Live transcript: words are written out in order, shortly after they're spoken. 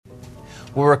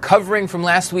We're recovering from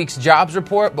last week's jobs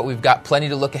report, but we've got plenty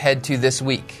to look ahead to this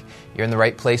week. You're in the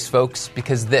right place, folks,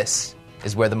 because this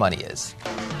is where the money is.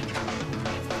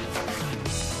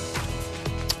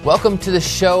 Welcome to the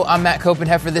show. I'm Matt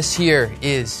Copenheffer. This here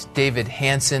is David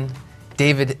Hanson.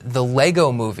 David, the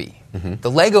Lego Movie.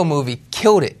 The Lego Movie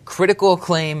killed it. Critical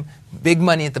acclaim, big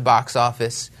money at the box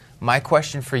office. My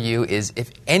question for you is,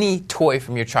 if any toy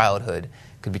from your childhood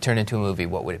could be turned into a movie,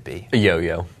 what would it be? A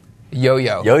yo-yo.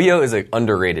 Yo-yo. Yo-yo is an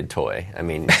underrated toy. I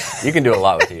mean, you can do a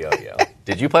lot with a yo-yo.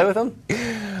 Did you play with them?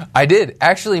 I did.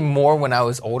 Actually, more when I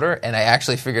was older, and I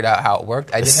actually figured out how it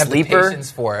worked. I didn't have the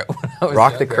patience for it when I was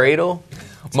Rock younger. the cradle?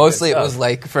 Mostly it was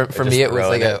like, for me, it was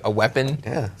like a weapon.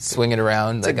 Yeah. Swing it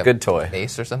around. It's like a good toy.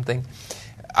 Mace or something.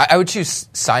 I would choose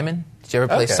Simon. Did you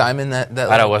ever play Simon?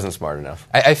 I wasn't smart enough.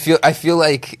 I feel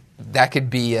like that could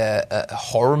be a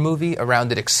horror movie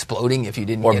around it exploding if you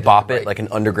didn't Or get Bop it It, right. like an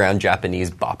underground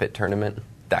Japanese Bop It tournament.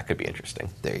 That could be interesting.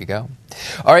 There you go.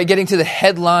 All right, getting to the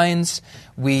headlines,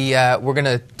 we're going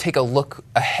to take a look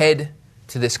ahead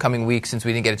to this coming week since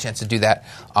we didn't get a chance to do that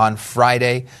on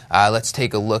Friday. Let's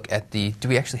take a look at do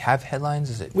we actually have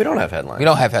headlines? We don't have headlines. We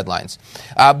don't have headlines.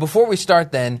 Before we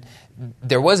start then,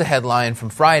 there was a headline from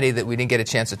Friday that we didn't get a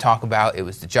chance to talk about. It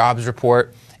was the jobs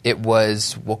report. It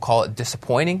was, we'll call it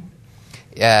disappointing.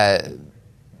 The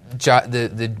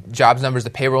jobs numbers, the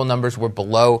payroll numbers were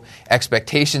below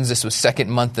expectations. This was second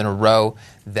month in a row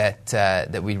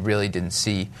that we really didn't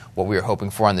see what we were hoping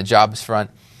for on the jobs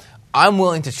front. I'm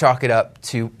willing to chalk it up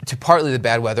to partly the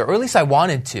bad weather, or at least I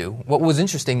wanted to. What was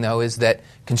interesting, though, is that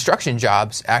construction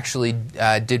jobs actually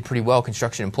did pretty well.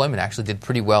 Construction employment actually did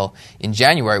pretty well in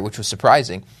January, which was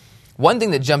surprising. One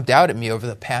thing that jumped out at me over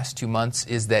the past 2 months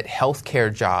is that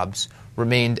healthcare jobs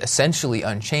remained essentially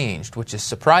unchanged, which is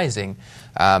surprising.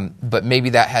 But maybe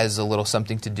that has a little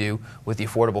something to do with the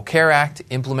Affordable Care Act,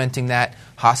 implementing that,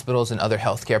 hospitals and other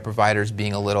healthcare providers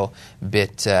being a little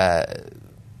bit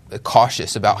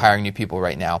cautious about hiring new people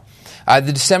right now.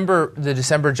 The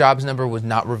December jobs number was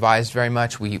not revised very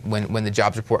much. When the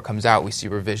jobs report comes out, we see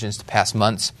revisions to past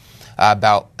months.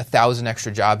 About 1,000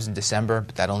 extra jobs in December,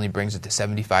 but that only brings it to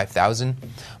 75,000.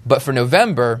 But for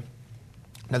November,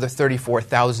 another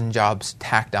 34,000 jobs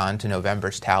tacked on to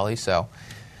November's tally. So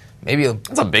maybe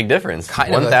that's a big difference.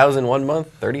 1,000 one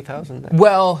month, 30,000.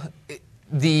 Well,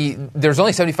 there's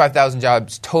only 75,000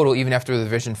 jobs total, even after the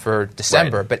revision for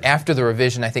December. Right. But after the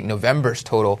revision, I think November's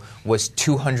total was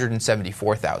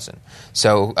 274,000.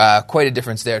 So quite a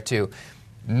difference there too.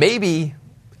 Maybe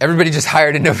everybody just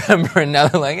hired in November, and now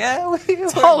they're like,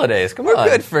 it's holidays. Come on, we're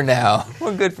good for now.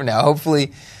 We're good for now.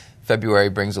 Hopefully, February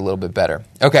brings a little bit better.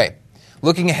 Okay,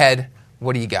 looking ahead,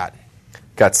 what do you got?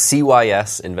 Got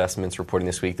CYS Investments reporting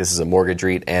this week. This is a mortgage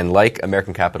REIT, and like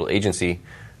American Capital Agency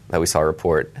that we saw a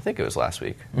report, I think it was last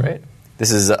week, right?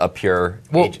 This is a pure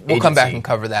agency. We'll come back and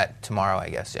cover that tomorrow, I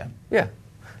guess, yeah. Yeah.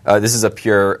 This is a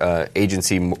pure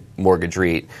agency mortgage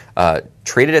REIT,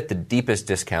 traded at the deepest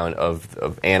discount of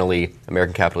Annaly,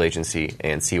 American Capital Agency,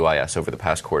 and CYS over the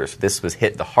past quarter. So this was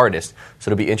hit the hardest,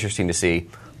 so it'll be interesting to see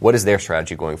what is their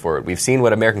strategy going forward. We've seen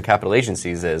what American Capital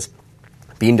Agencies is,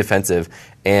 being defensive,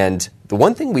 and the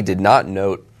one thing we did not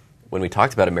note when we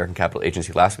talked about American Capital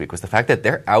Agency last week was the fact that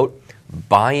they're out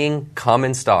buying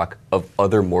common stock of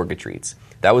other mortgage REITs.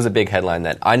 That was a big headline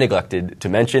that I neglected to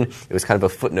mention. It was kind of a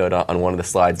footnote on one of the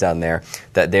slides down there,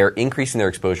 that they're increasing their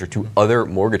exposure to other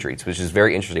mortgage REITs, which is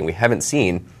very interesting. We haven't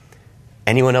seen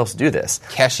anyone else do this.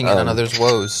 Cashing in on others'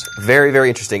 woes. Very, very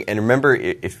interesting. And remember,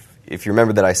 if you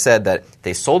remember that I said that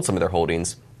they sold some of their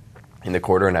holdings in the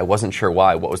quarter, and I wasn't sure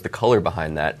why. What was the color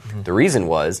behind that? Mm-hmm. The reason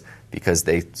was because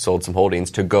they sold some holdings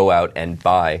to go out and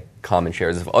buy common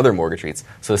shares of other mortgage REITs.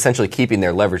 So essentially keeping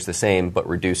their leverage the same, but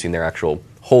reducing their actual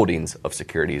holdings of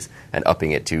securities and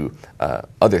upping it to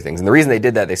other things. And the reason they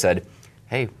did that, they said,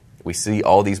 hey, we see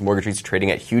all these mortgage REITs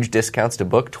trading at huge discounts to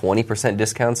book, 20%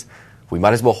 discounts. We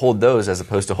might as well hold those as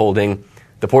opposed to holding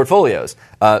the portfolios.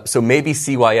 So maybe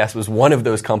CYS was one of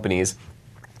those companies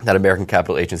that American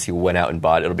Capital Agency went out and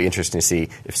bought. It'll be interesting to see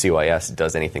if CYS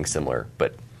does anything similar,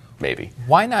 but maybe.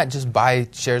 Why not just buy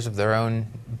back shares of their own?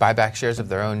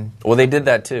 Well, they did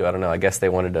that too. I don't know. I guess they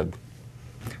wanted to.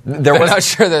 I'm not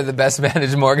sure they're the best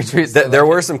managed mortgage REITs. There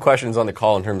were some questions on the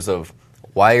call in terms of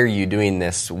why are you doing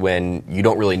this when you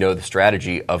don't really know the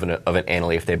strategy of an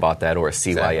Annaly if they bought that, or a CYS.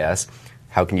 Exactly.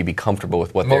 How can you be comfortable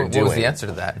with what they're doing? What was the answer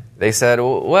to that? They said,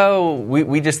 well,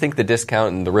 we just think the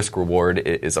discount and the risk-reward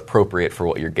is appropriate for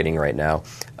what you're getting right now.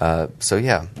 So,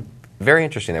 yeah, very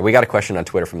interesting there. We got a question on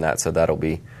Twitter from that, so that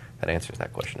answers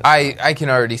that question. I can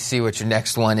already see what your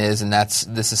next one is, and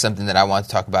this is something that I want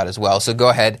to talk about as well. So go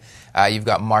ahead. You've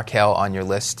got Markel on your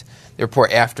list. The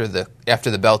report after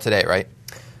the bell today, right?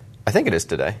 I think it is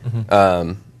today.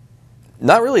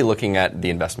 Not really looking at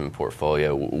the investment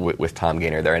portfolio with Tom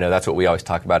Gaynor there. I know that's what we always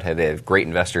talk about, how they have great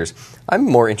investors. I'm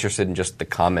more interested in just the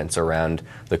comments around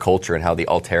the culture and how the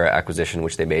Altera acquisition,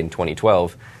 which they made in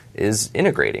 2012, is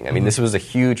integrating. I mean, this was a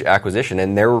huge acquisition,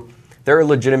 and there are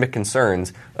legitimate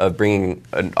concerns of bringing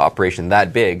an operation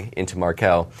that big into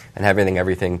Markel and having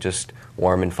everything just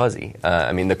warm and fuzzy.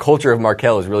 I mean, the culture of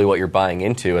Markel is really what you're buying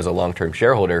into as a long-term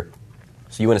shareholder,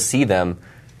 so you want to see them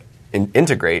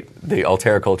integrate the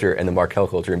Altera culture and the Markel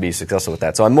culture and be successful with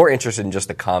that. So I'm more interested in just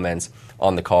the comments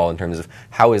on the call in terms of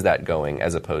how is that going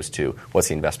as opposed to what's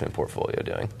the investment portfolio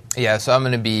doing. Yeah, so I'm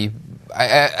going to be –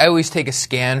 I always take a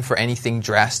scan for anything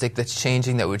drastic that's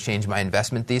changing that would change my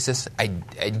investment thesis. I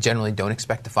generally don't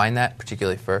expect to find that,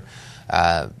 particularly for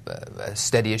a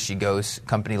steady-as-she-goes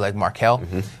company like Markel.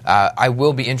 I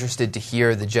will be interested to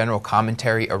hear the general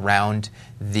commentary around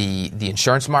the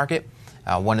insurance market.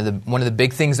 One of the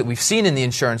big things that we've seen in the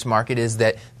insurance market is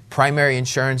that primary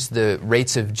insurance, the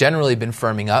rates have generally been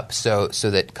firming up so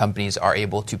that companies are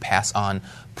able to pass on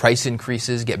price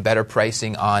increases, get better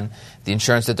pricing on the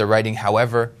insurance that they're writing.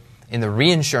 However, in the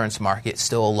reinsurance market,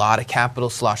 still a lot of capital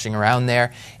sloshing around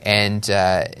there, and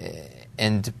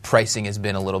pricing has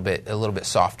been a little bit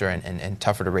softer and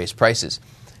tougher to raise prices.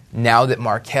 Now that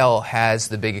Markel has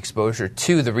the big exposure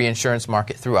to the reinsurance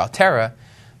market through Altera,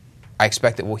 I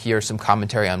expect that we'll hear some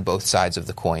commentary on both sides of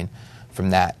the coin from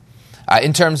that.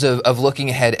 In terms of looking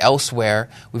ahead elsewhere,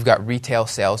 we've got retail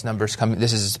sales numbers coming.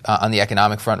 This is on the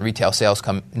economic front. Retail sales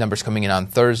numbers coming in on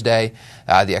Thursday.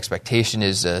 The expectation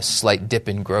is a slight dip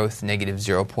in growth, negative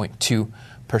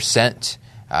 0.2%.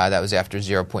 That was after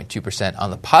 0.2% on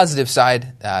the positive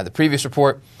side, the previous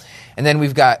report. And then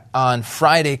we've got on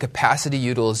Friday capacity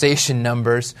utilization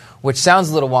numbers, which sounds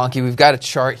a little wonky. We've got a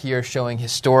chart here showing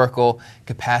historical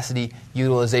capacity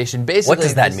utilization. Basically, what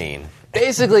does that mean?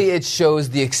 Basically, it shows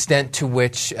the extent to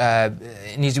which, an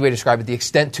easy way to describe it, the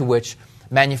extent to which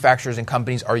manufacturers and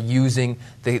companies are using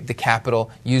the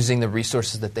capital, using the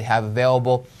resources that they have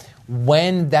available.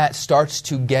 When that starts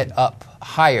to get up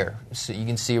higher, so you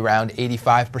can see around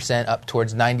 85% up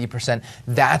towards 90%,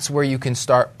 that's where you can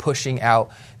start pushing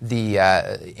out the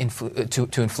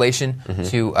to inflation,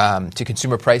 to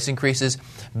consumer price increases,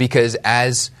 because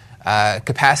as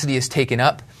capacity is taken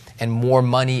up and more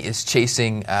money is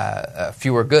chasing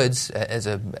fewer goods, as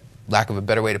a lack of a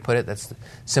better way to put it, that's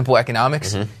simple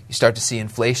economics. You start to see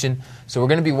inflation. So we're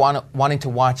going to be wanting to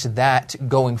watch that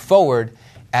going forward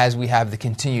as we have the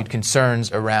continued concerns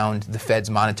around the Fed's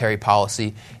monetary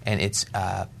policy and its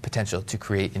potential to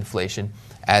create inflation,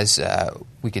 as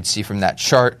we could see from that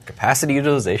chart. Capacity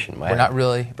utilization, man. We're not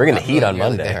really bringing the heat on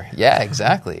Monday. There. Yeah,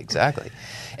 exactly.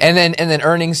 And then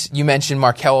earnings. You mentioned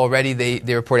Markel already.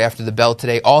 They report after the bell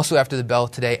today. Also after the bell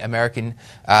today, American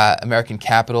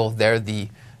Capital. They're the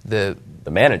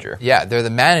manager. Yeah, they're the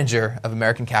manager of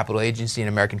American Capital Agency and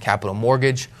American Capital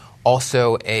Mortgage.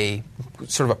 Also a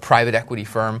sort of a private equity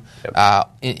firm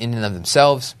in and of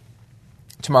themselves.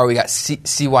 Tomorrow we got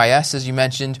CYS, as you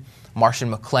mentioned. Marsh &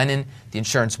 McLennan, the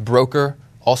insurance broker,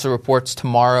 also reports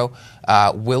tomorrow.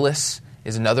 Willis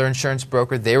is another insurance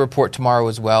broker. They report tomorrow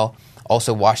as well.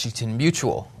 Also Washington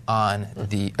Mutual on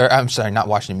the – I'm sorry, not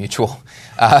Washington Mutual.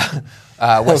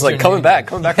 I was like, coming back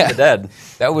from the dead.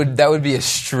 That would be a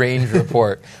strange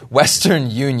report.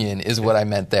 Western Union is what I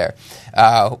meant there.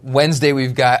 Wednesday,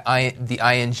 we've got the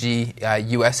ING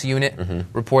U.S. unit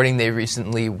reporting. They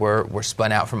recently were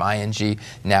spun out from ING,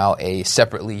 now a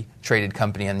separately traded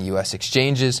company on the U.S.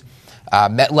 exchanges.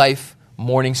 MetLife,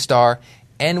 Morningstar,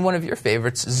 and one of your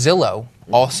favorites, Zillow,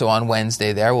 also on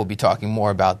Wednesday there. We'll be talking more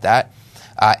about that.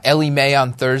 Ellie Mae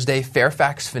on Thursday,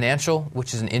 Fairfax Financial,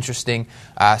 which is an interesting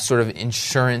sort of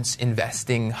insurance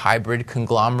investing hybrid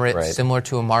conglomerate, similar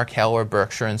to a Markel or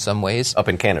Berkshire in some ways. Up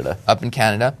in Canada.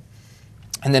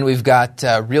 And then we've got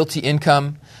Realty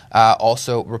Income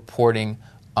also reporting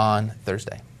on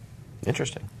Thursday.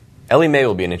 Interesting. Ellie Mae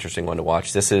will be an interesting one to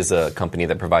watch. This is a company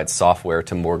that provides software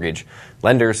to mortgage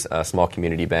lenders, small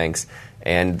community banks,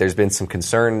 and there's been some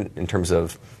concern in terms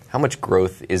of how much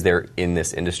growth is there in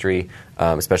this industry,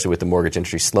 especially with the mortgage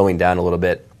industry slowing down a little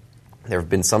bit. There have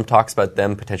been some talks about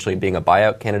them potentially being a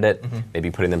buyout candidate,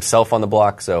 maybe putting themselves on the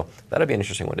block. So that'll be an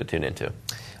interesting one to tune into.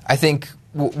 I think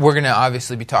we're going to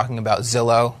obviously be talking about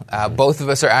Zillow. Both of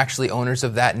us are actually owners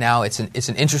of that now. It's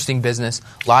an interesting business,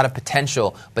 a lot of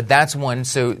potential, but that's one.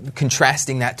 So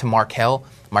contrasting that to Markel,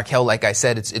 like I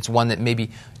said, it's one that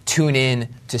maybe tune in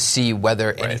to see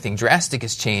whether anything drastic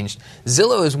has changed.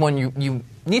 Zillow is one you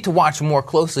need to watch more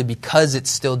closely because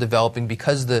it's still developing,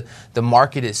 because the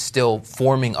market is still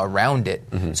forming around it.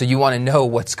 So you want to know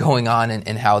what's going on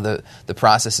and how the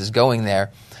process is going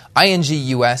there. ING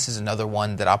US is another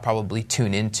one that I'll probably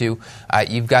tune into.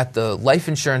 You've got the life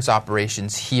insurance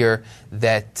operations here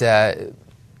that,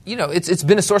 it's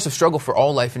been a source of struggle for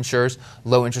all life insurers.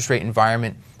 Low interest rate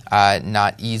environment,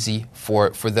 not easy for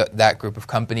that group of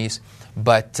companies.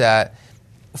 But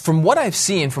from what I've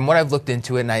seen, from what I've looked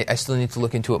into it, and I still need to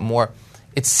look into it more,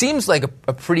 it seems like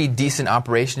a pretty decent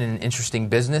operation and an interesting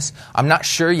business. I'm not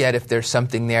sure yet if there's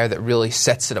something there that really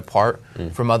sets it apart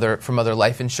from other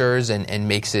life insurers and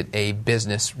makes it a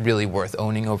business really worth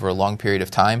owning over a long period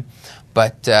of time.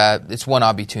 But it's one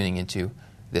I'll be tuning into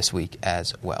this week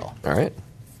as well. All right.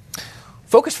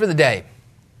 Focus for the day.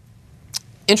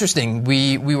 Interesting.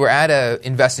 We were at an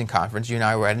investing conference. You and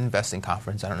I were at an investing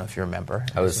conference. I don't know if you remember.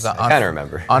 I kind of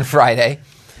remember. On Friday.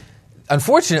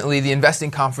 Unfortunately, the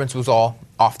investing conference was all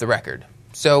off the record.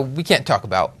 So we can't talk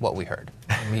about what we heard.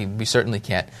 We certainly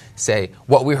can't say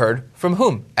what we heard from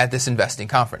whom at this investing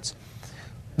conference.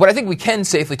 What I think we can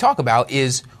safely talk about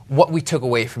is what we took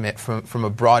away from it from a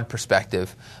broad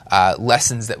perspective,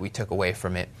 lessons that we took away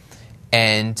from it.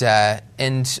 And let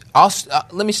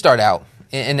me start out.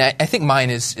 And I think mine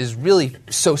is really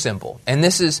so simple. And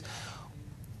this is,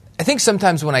 I think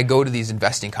sometimes when I go to these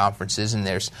investing conferences and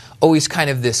there's always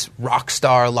kind of this rock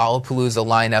star Lollapalooza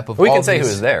lineup of we can say who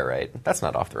was there, right? That's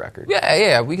not off the record.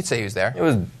 Yeah, we could say who's there. It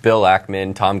was Bill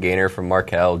Ackman, Tom Gaynor from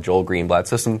Markel, Joel Greenblatt,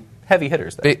 so some heavy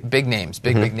hitters there. Big names,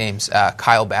 big names.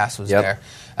 Kyle Bass was there.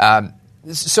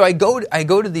 So I go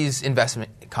to these investing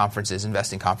conferences,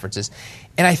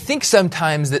 and I think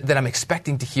sometimes that I'm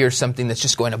expecting to hear something that's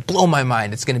just going to blow my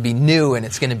mind. It's going to be new and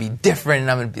it's going to be different,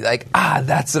 and I'm going to be like,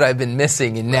 that's what I've been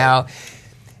missing. And now,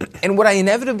 and what I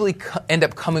inevitably end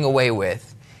up coming away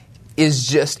with is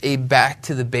just a back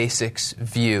to the basics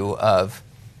view of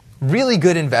really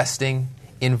good investing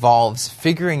involves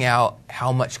figuring out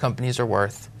how much companies are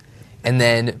worth and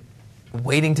then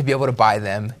waiting to be able to buy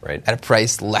them at a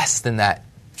price less than that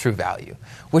true value,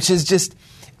 which is just,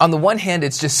 on the one hand,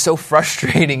 it's just so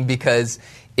frustrating because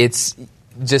it's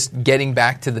just getting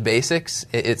back to the basics.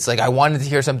 It's like I wanted to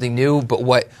hear something new, but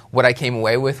what I came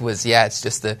away with was, it's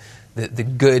just the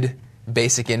good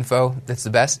basic info that's the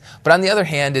best. But on the other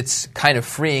hand, it's kind of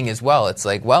freeing as well. It's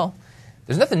like, well,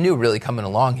 there's nothing new really coming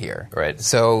along here. Right.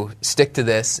 So stick to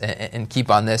this and keep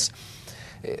on this.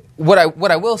 What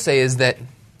I will say is that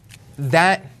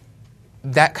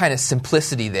kind of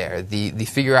simplicity there, the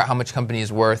figure out how much company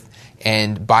is worth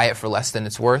and buy it for less than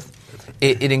it's worth,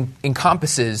 it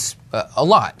encompasses a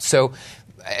lot. So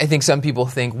I think some people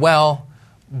think, well,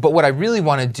 but what I really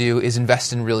want to do is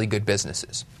invest in really good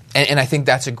businesses. And I think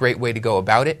that's a great way to go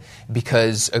about it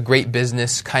because a great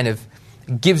business kind of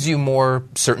gives you more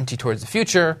certainty towards the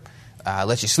future,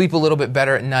 lets you sleep a little bit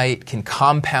better at night, can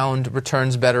compound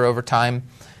returns better over time.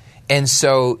 And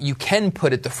so you can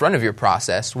put at the front of your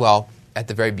process, well, at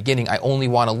the very beginning, I only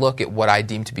want to look at what I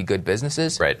deem to be good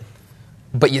businesses. Right.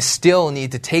 But you still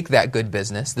need to take that good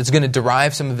business that's going to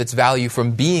derive some of its value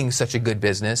from being such a good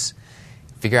business,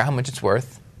 figure out how much it's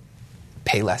worth,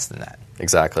 pay less than that.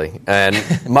 Exactly. And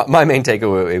my main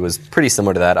takeaway was pretty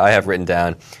similar to that. I have written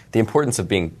down the importance of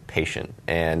being patient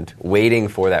and waiting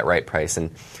for that right price.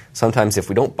 And sometimes if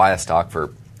we don't buy a stock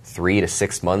for 3 to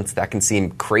 6 months, that can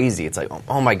seem crazy. It's like,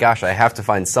 oh my gosh, I have to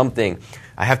find something.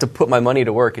 I have to put my money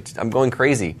to work. I'm going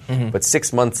crazy. But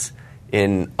 6 months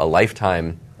in a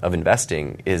lifetime of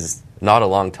investing is not a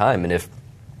long time. And if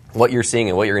what you're seeing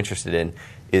and what you're interested in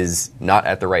is not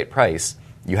at the right price,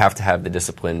 you have to have the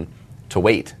discipline to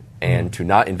wait and to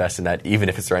not invest in that, even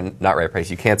if it's not right price.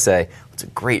 You can't say, it's a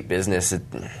great business.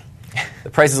 The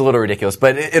price is a little ridiculous,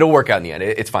 but it'll work out in the end.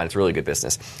 It's fine. It's a really good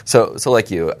business. So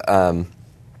like you,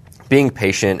 being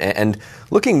patient and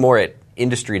looking more at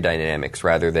industry dynamics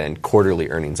rather than quarterly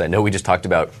earnings. I know we just talked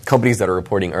about companies that are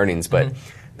reporting earnings, but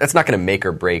that's not going to make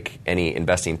or break any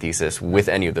investing thesis with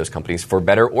any of those companies for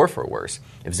better or for worse.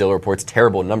 If Zillow reports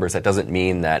terrible numbers, that doesn't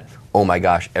mean that, oh my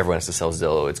gosh, everyone has to sell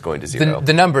Zillow, it's going to zero.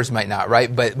 The numbers might not,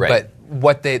 right? But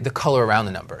what the color around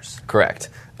the numbers. Correct.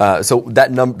 So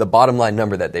that the bottom line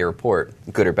number that they report,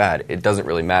 good or bad, it doesn't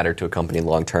really matter to a company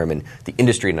long term, and the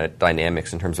industry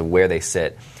dynamics in terms of where they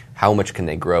sit, how much can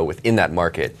they grow within that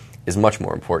market is much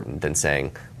more important than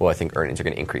saying, well, I think earnings are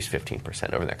going to increase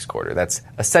 15% over the next quarter. That's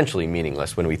essentially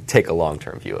meaningless when we take a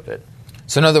long-term view of it.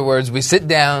 So in other words, we sit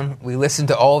down, we listen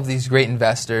to all of these great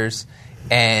investors,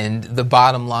 and the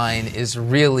bottom line is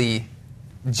really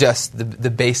just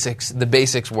the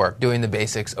basics work, doing the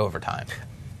basics over time.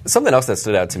 Something else that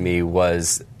stood out to me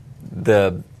was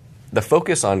the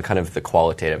focus on kind of the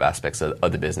qualitative aspects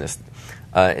of the business.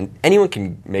 And anyone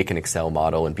can make an Excel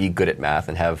model and be good at math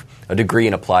and have a degree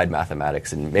in applied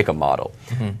mathematics and make a model.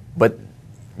 But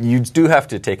you do have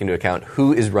to take into account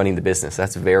who is running the business.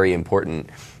 That's very important.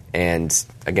 And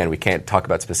again, we can't talk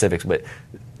about specifics, but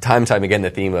time and time again, the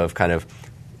theme of kind of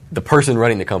the person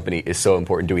running the company is so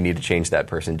important. Do we need to change that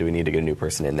person? Do we need to get a new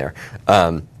person in there?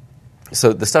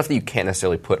 So the stuff that you can't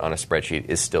necessarily put on a spreadsheet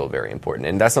is still very important.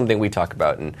 And that's something we talk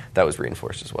about, and that was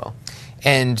reinforced as well.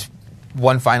 And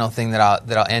one final thing that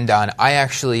I'll end on, I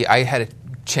had a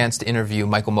chance to interview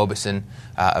Michael Mauboussin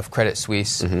of Credit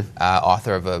Suisse,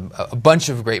 author of a bunch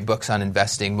of great books on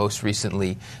investing, most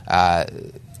recently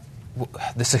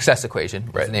The Success Equation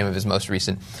was the name of his most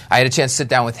recent. I had a chance to sit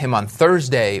down with him on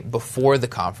Thursday before the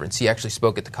conference. He actually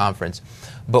spoke at the conference.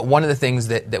 But one of the things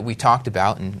that we talked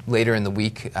about, and later in the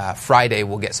week, Friday,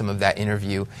 we'll get some of that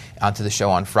interview onto the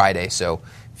show on Friday, so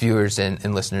viewers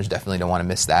and listeners definitely don't want to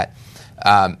miss that.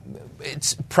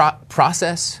 It's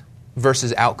process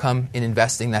versus outcome in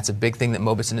investing. That's a big thing that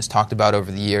Mauboussin has talked about over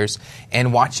the years,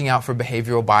 and watching out for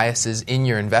behavioral biases in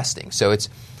your investing. So it's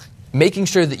making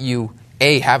sure that you,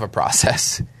 A, have a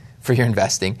process for your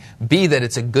investing, B, that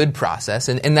it's a good process,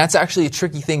 and that's actually a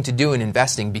tricky thing to do in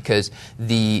investing because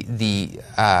the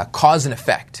cause and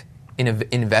effect in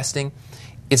investing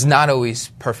is not always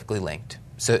perfectly linked.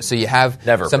 So you have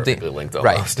never something perfectly linked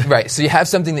almost. Right. So you have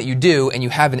something that you do, and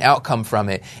you have an outcome from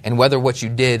it, and whether what you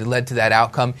did led to that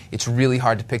outcome, it's really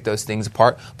hard to pick those things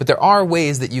apart. But there are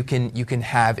ways that you can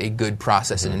have a good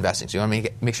process in investing. So you want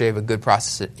to make sure you have a good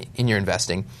process in your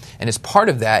investing, and as part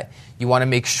of that, you want to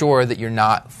make sure that you're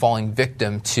not falling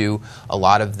victim to a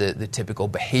lot of the typical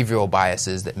behavioral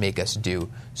biases that make us do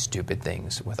stupid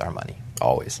things with our money.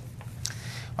 Always.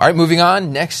 All right, moving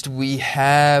on. Next, we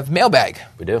have mailbag.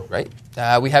 We do. Right?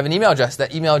 We have an email address.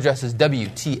 That email address is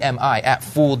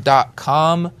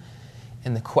wtmi@fool.com.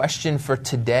 And the question for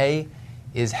today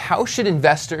is, how should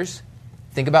investors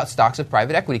think about stocks of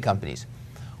private equity companies?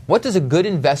 What does a good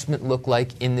investment look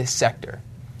like in this sector?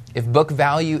 If book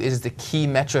value is the key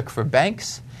metric for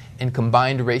banks and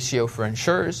combined ratio for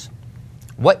insurers,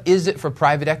 what is it for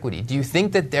private equity? Do you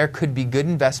think that there could be good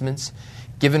investments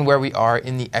given where we are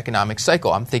in the economic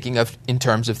cycle? I'm thinking of in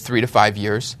terms of 3 to 5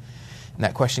 years. And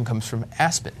that question comes from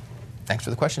Aspen. Thanks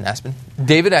for the question, Aspen.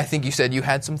 David, I think you said you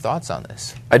had some thoughts on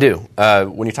this. I do.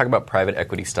 When you talk about private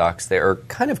equity stocks, there are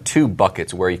kind of two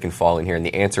buckets where you can fall in here, and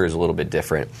the answer is a little bit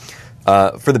different.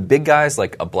 For the big guys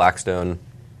like a Blackstone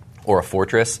or a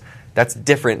Fortress, that's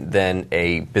different than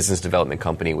a business development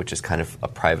company, which is kind of a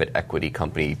private equity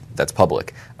company that's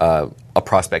public, a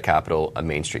Prospect Capital, a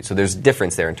Main Street. So there's a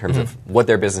difference there in terms of what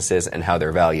their business is and how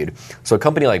they're valued. So a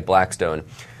company like Blackstone,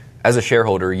 as a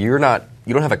shareholder, you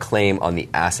don't have a claim on the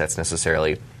assets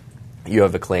necessarily. You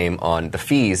have a claim on the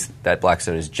fees that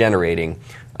Blackstone is generating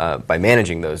by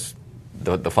managing those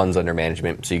the funds under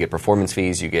management. So you get performance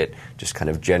fees, you get just kind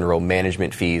of general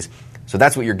management fees. So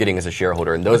that's what you're getting as a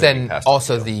shareholder, and those. But then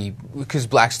also because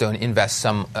Blackstone invests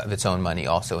some of its own money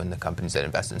also in the companies that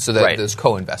invest in, so there's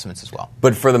co-investments as well.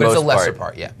 But for the most it's a lesser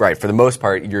part, yeah. Right. For the most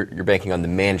part, you're banking on the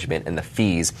management and the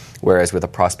fees, whereas with a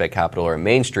Prospect Capital or a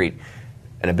Main Street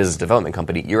and a business development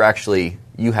company,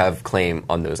 you have claim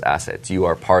on those assets. You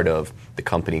are part of the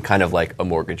company, kind of like a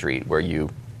mortgage REIT, where you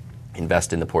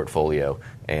invest in the portfolio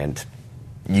and.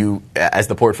 As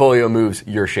the portfolio moves,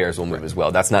 your shares will move as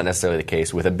well. That's not necessarily the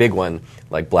case with a big one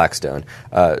like Blackstone.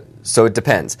 So it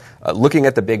depends. Looking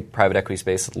at the big private equity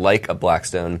space like a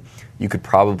Blackstone, you could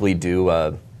probably do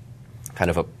kind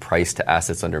of a price to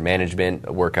assets under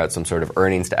management, work out some sort of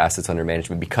earnings to assets under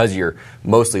management, because you're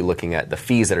mostly looking at the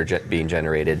fees that are being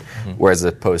generated, whereas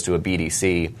as opposed to a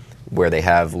BDC, where they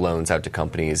have loans out to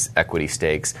companies, equity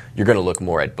stakes, you're going to look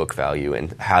more at book value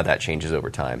and how that changes over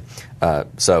time.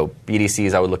 So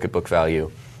BDCs, I would look at book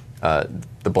value. The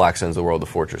Blackstones, the world, the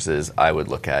Fortresses, I would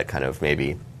look at kind of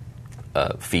maybe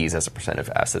fees as a percent of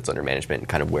assets under management and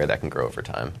kind of where that can grow over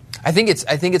time. I think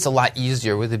it's a lot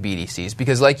easier with the BDCs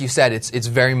because, like you said, it's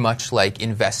very much like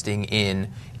investing in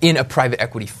a private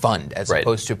equity fund as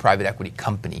opposed to a private equity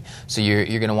company. So you're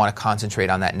going to want to concentrate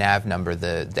on that NAV number,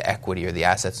 the equity or the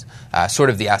assets, sort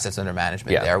of the assets under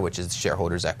management there, which is the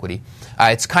shareholders' equity.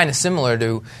 It's kind of similar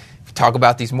to. Talk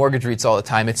about these mortgage REITs all the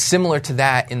time. It's similar to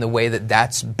that in the way that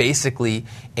that's basically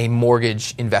a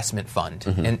mortgage investment fund,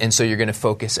 and so you're going to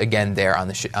focus again there on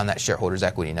that shareholders'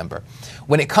 equity number.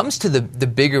 When it comes to the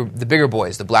bigger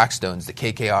boys, the Blackstones, the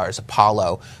KKRs,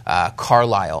 Apollo,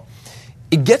 Carlyle,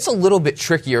 it gets a little bit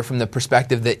trickier from the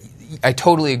perspective that I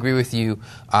totally agree with you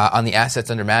on the assets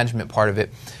under management part of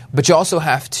it. But you also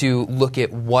have to look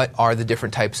at what are the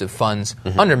different types of funds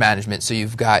under management. So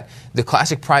you've got the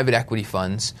classic private equity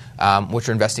funds, which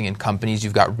are investing in companies.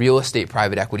 You've got real estate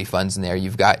private equity funds in there.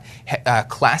 You've got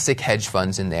classic hedge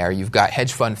funds in there. You've got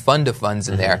hedge fund of funds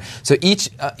in there. So each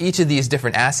of these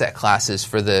different asset classes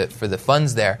for the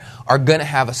funds there are going to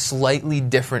have a slightly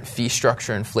different fee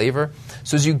structure and flavor.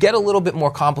 So as you get a little bit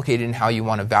more complicated in how you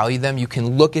want to value them, you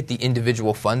can look at the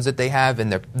individual funds that they have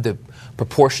and the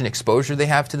proportion exposure they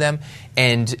have to them,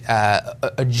 and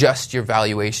adjust your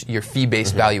valuation, your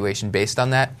fee-based valuation based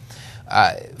on that.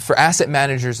 For asset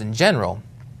managers in general,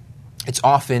 it's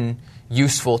often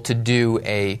useful to do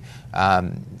a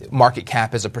market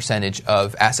cap as a percentage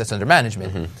of assets under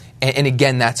management. And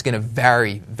again, that's going to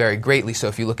vary very greatly. So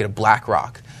if you look at a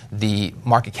BlackRock, the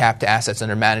market cap to assets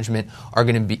under management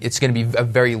it's going to be a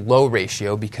very low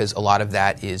ratio because a lot of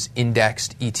that is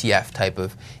indexed ETF type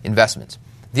of investments.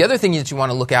 The other thing that you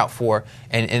want to look out for,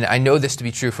 and I know this to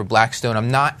be true for Blackstone,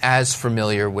 I'm not as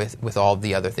familiar with all of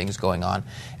the other things going on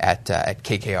at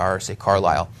KKR or, say,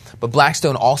 Carlyle, but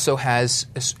Blackstone also has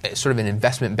sort of an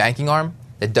investment banking arm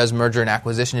that does merger and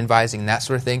acquisition advising and that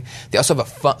sort of thing. They also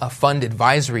have a fund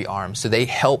advisory arm, so they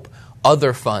help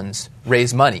other funds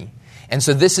raise money. And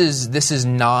so this is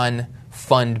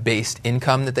non-fund-based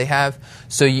income that they have.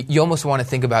 So you almost want to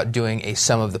think about doing a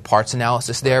sum of the parts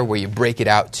analysis there, where you break it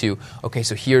out to, okay,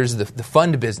 so here's the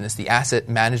fund business, the asset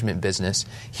management business,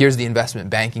 here's the investment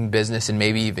banking business, and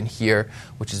maybe even here,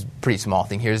 which is a pretty small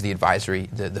thing, here's the advisory,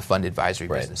 the fund advisory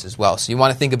business as well. So you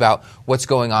want to think about what's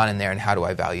going on in there and how do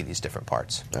I value these different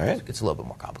parts. All right. It's a little bit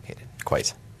more complicated.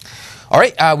 Quite. All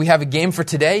right, we have a game for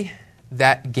today.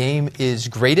 That game is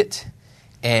Grade It.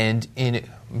 And in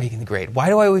making the grade, why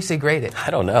do I always say Grade It? I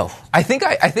don't know. I think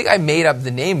I made up the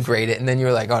name Grade It, and then you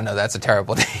were like, oh no, that's a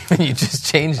terrible name, and you just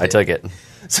changed it. I took it.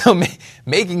 So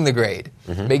making the grade.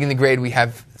 Making the grade, we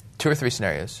have 2 or 3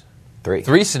 scenarios. 3.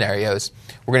 3 scenarios.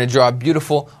 We're going to draw a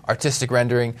beautiful artistic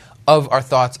rendering of our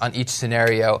thoughts on each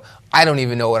scenario. I don't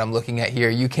even know what I'm looking at here.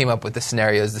 You came up with the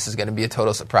scenarios. This is going to be a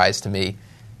total surprise to me.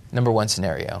 Number 1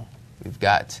 scenario. We've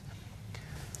got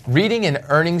reading an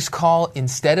earnings call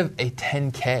instead of a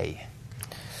 10K.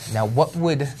 Now, what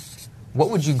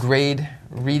would you grade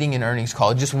reading an earnings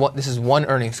call? This is one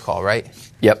earnings call, right?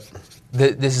 Yep.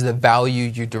 This is the value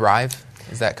you derive?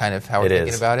 Is that kind of how we're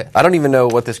thinking about it? I don't even know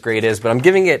what this grade is, but I'm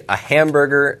giving it a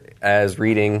hamburger as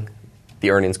reading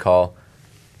the earnings call,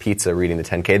 pizza reading the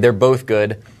 10K. They're both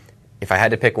good. If I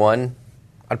had to pick one,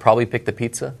 I'd probably pick the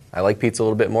pizza. I like pizza a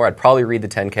little bit more. I'd probably read the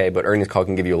 10K, but earnings call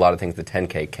can give you a lot of things the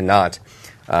 10K cannot.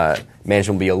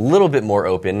 Management will be a little bit more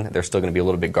open. They're still going to be a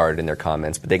little bit guarded in their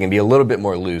comments, but they can be a little bit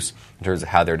more loose in terms of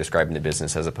how they're describing the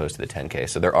business as opposed to the 10K.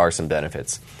 So there are some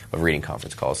benefits of reading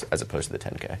conference calls as opposed to the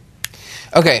 10K.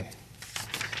 Okay.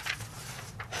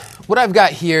 What I've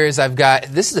got here is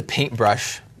this is a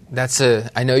paintbrush.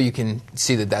 I know you can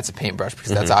see that that's a paintbrush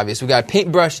because that's obvious. We've got a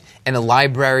paintbrush and a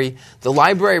library. The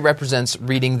library represents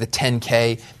reading the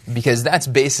 10K because that's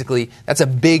a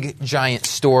big, giant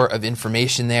store of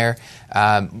information there.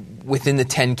 Within the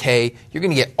 10K, you're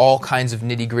going to get all kinds of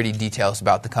nitty-gritty details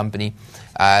about the company.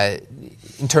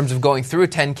 In terms of going through a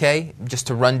 10K, just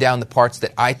to run down the parts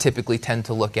that I typically tend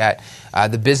to look at,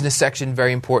 the business section,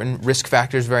 very important. Risk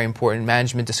factors, very important.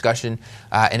 Management discussion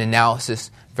and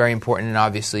analysis, very important. And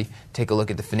obviously, take a look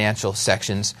at the financial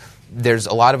sections. There's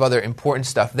a lot of other important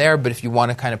stuff there, but if you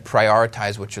want to kind of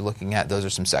prioritize what you're looking at, those are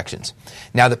some sections.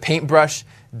 Now, the paintbrush,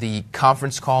 the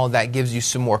conference call, that gives you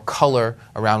some more color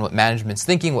around what management's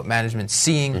thinking, what management's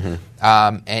seeing,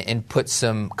 and put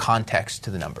some context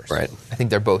to the numbers. Right. I think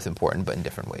they're both important, but in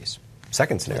different ways.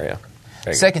 Second scenario.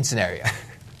 Second scenario.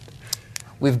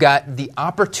 We've got the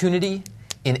opportunity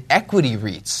in equity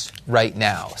REITs right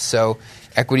now. So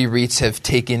equity REITs have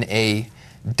taken a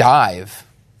dive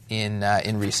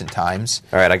in recent times.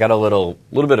 All right, I got a little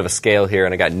bit of a scale here,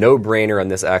 and I got no-brainer on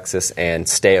this axis and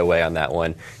stay away on that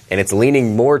one. And it's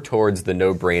leaning more towards the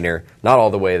no-brainer, not all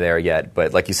the way there yet,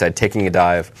 but like you said, taking a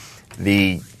dive.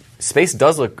 The space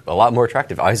does look a lot more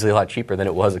attractive, obviously a lot cheaper than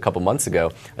it was a couple months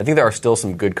ago. I think there are still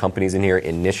some good companies in here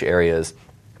in niche areas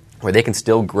where they can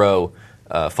still grow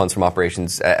funds from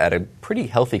operations at a pretty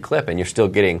healthy clip, and you're still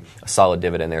getting a solid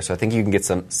dividend there. So I think you can get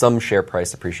some share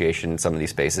price appreciation in some of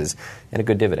these spaces and a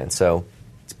good dividend. So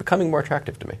it's becoming more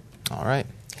attractive to me. All right.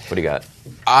 What do you got?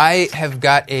 I have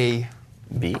got a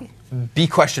B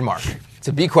question mark. It's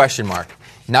a B question mark.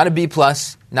 Not a B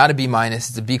plus, not a B minus.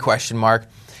 It's a B question mark.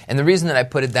 And the reason that I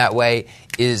put it that way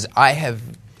is I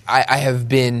have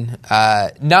been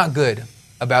not good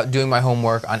about doing my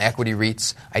homework on equity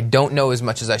REITs. I don't know as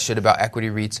much as I should about equity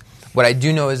REITs. What I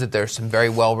do know is that there are some very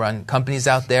well-run companies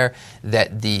out there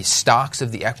that the stocks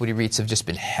of the equity REITs have just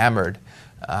been hammered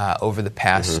over the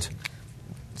past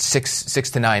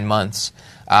 6 to 9 months.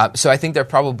 So I think there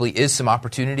probably is some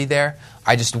opportunity there.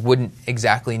 I just wouldn't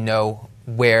exactly know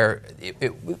where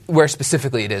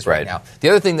specifically it is right now. The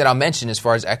other thing that I'll mention as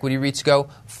far as equity REITs go,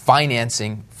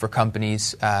 financing for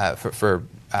companies, for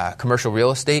commercial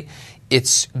real estate,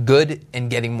 it's good and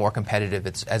getting more competitive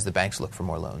as the banks look for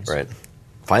more loans. Right.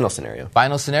 Final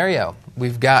scenario.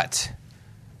 We've got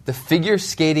the figure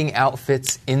skating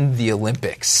outfits in the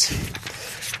Olympics.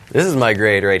 This is my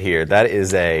grade right here. That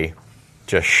is a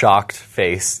just shocked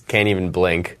face, can't even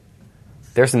blink.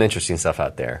 There's some interesting stuff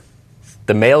out there.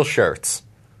 The male shirts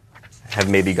have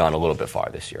maybe gone a little bit far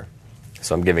this year.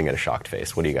 So I'm giving it a shocked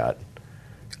face. What do you got?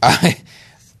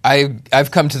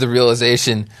 I've come to the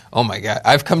realization,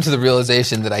 I've come to the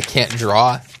realization that I can't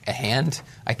draw a hand.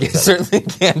 Certainly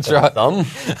can't draw a thumb.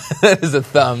 That is a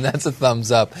thumb. That's a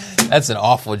thumbs up. That's an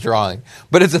awful drawing.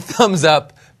 But it's a thumbs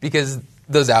up because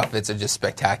those outfits are just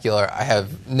spectacular. I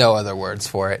have no other words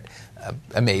for it.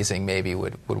 Amazing maybe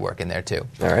would work in there too.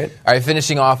 All right,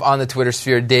 finishing off on the Twitter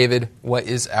sphere. David, what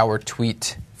is our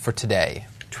tweet for today?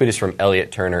 Tweet is from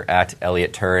Elliot Turner at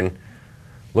Elliot Turn.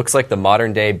 Looks like the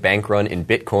modern-day bank run in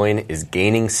Bitcoin is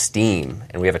gaining steam.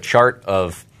 And we have a chart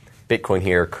of Bitcoin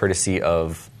here, courtesy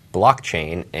of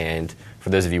Blockchain. And for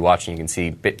those of you watching, you can see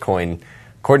Bitcoin,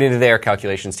 according to their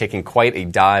calculations, taking quite a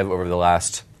dive over the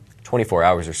last 24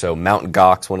 hours or so. Mt.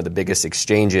 Gox, one of the biggest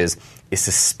exchanges, is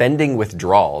suspending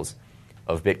withdrawals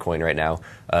of Bitcoin right now.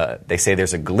 They say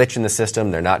there's a glitch in the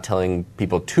system. They're not telling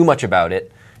people too much about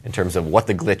it in terms of what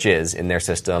the glitch is in their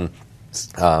system.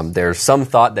 There's some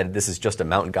thought that this is just a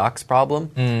Mt. Gox problem.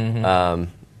 Mm-hmm.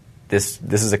 This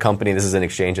is a company, this is an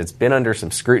exchange that's been under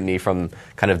some scrutiny from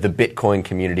kind of the Bitcoin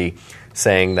community,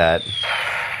 saying that,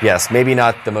 yes, maybe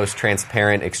not the most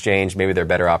transparent exchange, maybe there are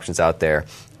better options out there.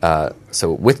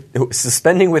 So with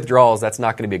suspending withdrawals, that's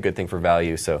not going to be a good thing for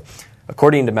value. So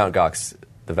according to Mt. Gox,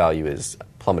 the value is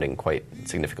plummeting quite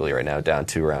significantly right now, down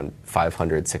to around $500,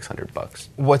 $600.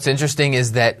 What's interesting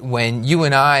is that when you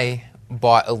and I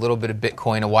bought a little bit of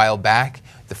Bitcoin a while back,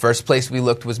 the first place we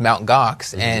looked was Mt.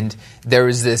 Gox, and there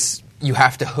was this, you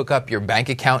have to hook up your bank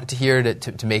account to here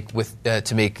to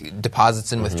make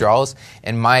deposits and withdrawals,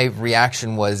 and my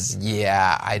reaction was,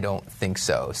 yeah, I don't think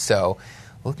so. So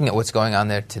looking at what's going on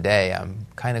there today, I'm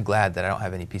kind of glad that I don't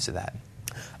have any piece of that.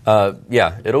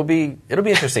 Yeah, it'll be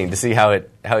interesting to see how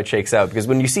it shakes out, because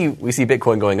when we see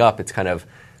Bitcoin going up, it's kind of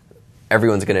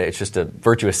it's just a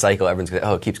virtuous cycle. Everyone's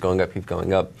gonna, it keeps going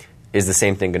up. Is the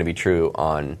same thing going to be true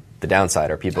on the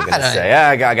downside? Are people going to say,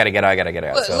 I got to get out?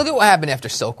 Look at what happened after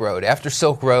Silk Road. After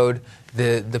Silk Road,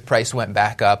 the price went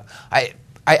back up.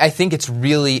 I think it's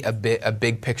really a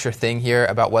big picture thing here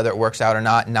about whether it works out or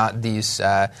not these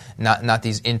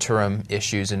interim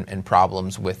issues and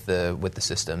problems with the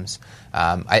systems.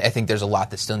 I think there's a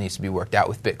lot that still needs to be worked out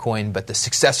with Bitcoin, but the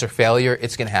success or failure,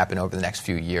 it's going to happen over the next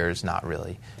few years, not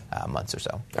really months or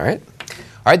so. All right,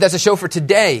 that's the show for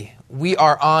today. We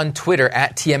are on Twitter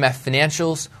at TMF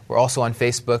Financials. We're also on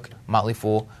Facebook, Motley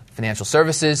Fool Financial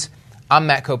Services. I'm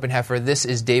Matt Copenheffer. This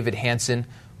is David Hanson.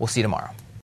 We'll see you tomorrow.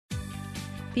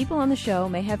 People on the show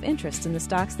may have interest in the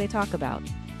stocks they talk about,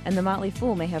 and the Motley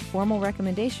Fool may have formal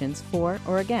recommendations for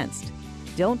or against.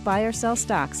 Don't buy or sell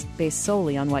stocks based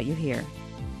solely on what you hear.